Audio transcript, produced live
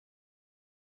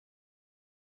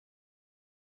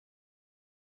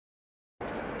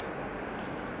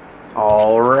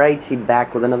Alrighty,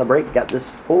 back with another break. Got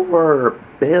this for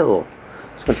Bill.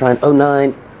 Just gonna try an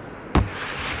 09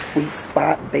 Sweet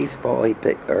Spot baseball. He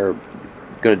picked, or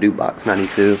gonna do box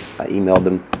 92. I emailed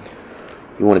him.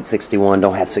 He wanted 61.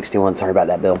 Don't have 61. Sorry about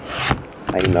that, Bill.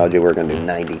 I emailed you. We're gonna do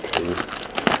 92.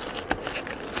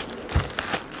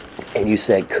 And you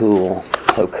said cool.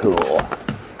 So cool.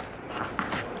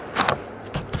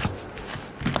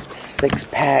 6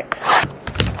 packs,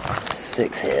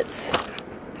 6 hits.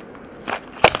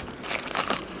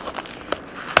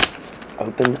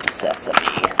 Open sesame.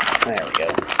 There we go.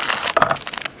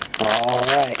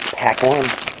 Alright, pack 1.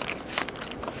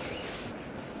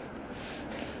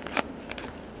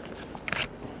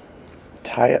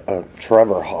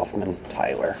 Trevor Hoffman,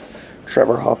 Tyler.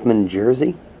 Trevor Hoffman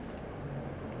jersey.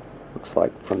 Looks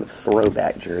like from the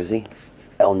throwback jersey.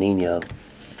 El Nino,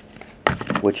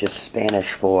 which is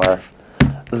Spanish for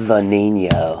the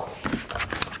Nino.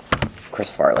 Chris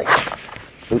Farley.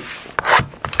 Oops.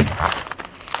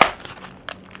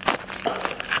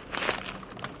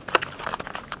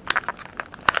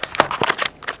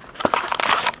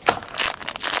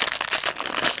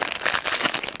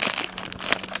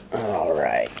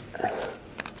 Alright.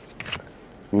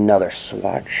 Another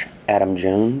swatch. Adam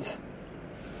Jones.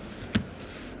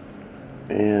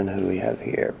 And who do we have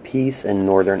here? Peace in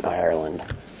Northern Ireland.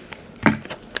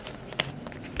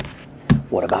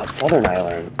 What about Southern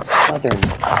Ireland? Southern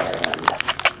Ireland.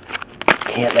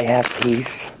 Can't they have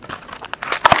peace?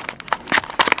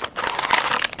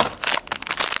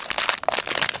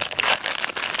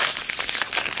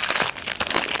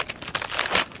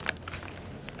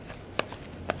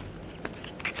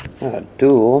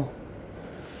 Duel.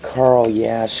 Carl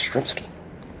Yastrzemski.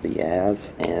 The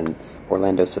Yaz and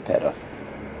Orlando Cepeda.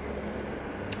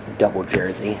 Double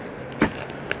jersey.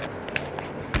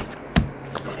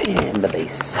 And the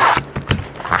base.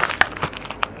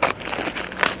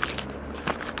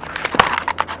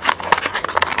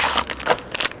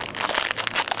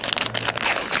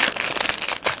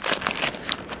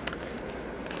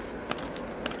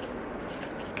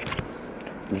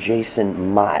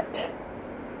 Jason Mott,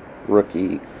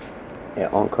 rookie,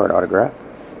 on-card autograph,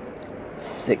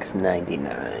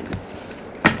 $6.99.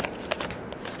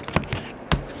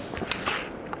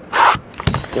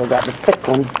 Still got the thick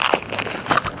one.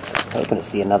 Hoping to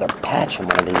see another patch in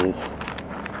one of these.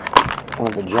 One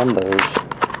of the jumbos.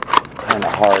 Kind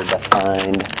of hard to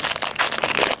find.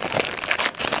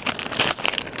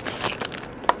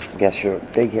 I guess your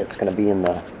big hit's going to be in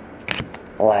the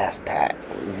last pack.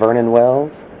 Vernon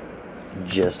Wells.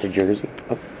 Just a jersey.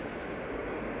 Oh.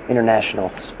 International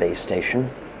Space Station.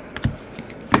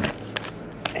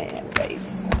 And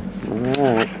base.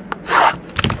 Alright.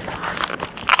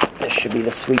 This should be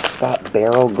the Sweet Spot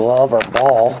barrel, glove, or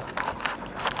ball.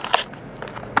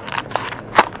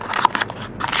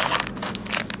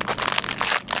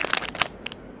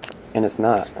 And it's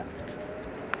not.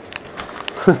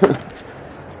 Let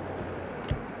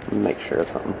me make sure of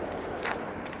something.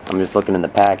 I'm just looking in the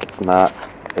pack. It's not.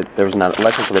 There's not.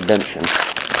 Unless it's a redemption.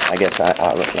 I guess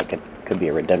I look like it could be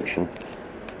a redemption.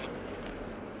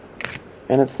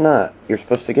 And it's not. You're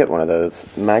supposed to get one of those.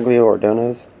 Maglio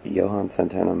Ordonez, Johan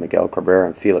Santana, Miguel Cabrera,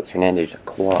 and Felix Hernandez, a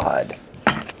quad.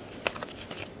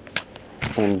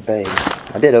 And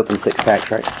base. I did open 6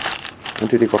 packs, right? 1,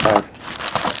 2, 3, 4,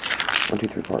 5. 1, 2,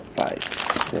 3, 4, 5,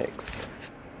 6.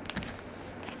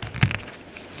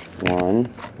 1.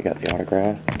 We got the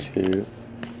autograph. 2.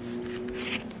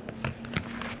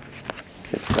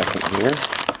 Get second here.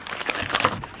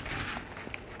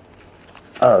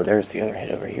 Oh, there's the other hit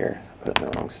over here. Put it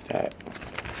in the wrong stack.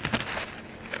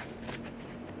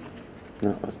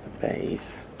 That was the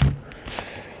base.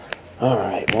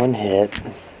 Alright, 1 hit,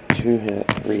 2 hit,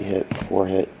 3 hit, 4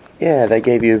 hit. Yeah, they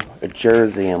gave you a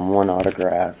jersey and 1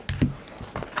 autograph.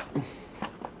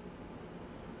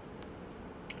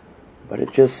 But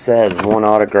it just says 1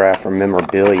 autograph or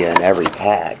memorabilia in every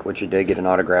pack, which you did get an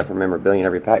autograph or memorabilia in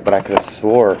every pack, but I could have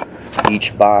swore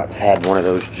each box had one of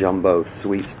those jumbo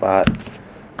Sweet Spot.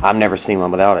 I've never seen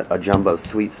one without it. A jumbo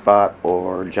Sweet Spot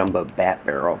or jumbo bat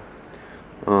barrel.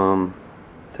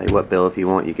 Tell you what, Bill, if you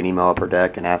want, you can email Upper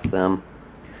Deck and ask them.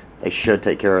 They should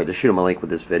take care of it. Just shoot them a link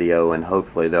with this video, and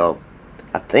hopefully they'll...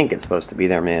 I think it's supposed to be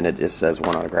there, man. It just says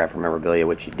 1 autograph or memorabilia,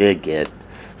 which you did get.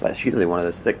 But it's usually one of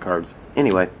those thick cards.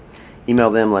 Anyway, email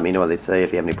them. Let me know what they say.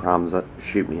 If you have any problems,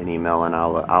 shoot me an email, and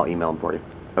I'll email them for you.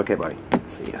 Okay, buddy.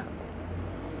 See ya.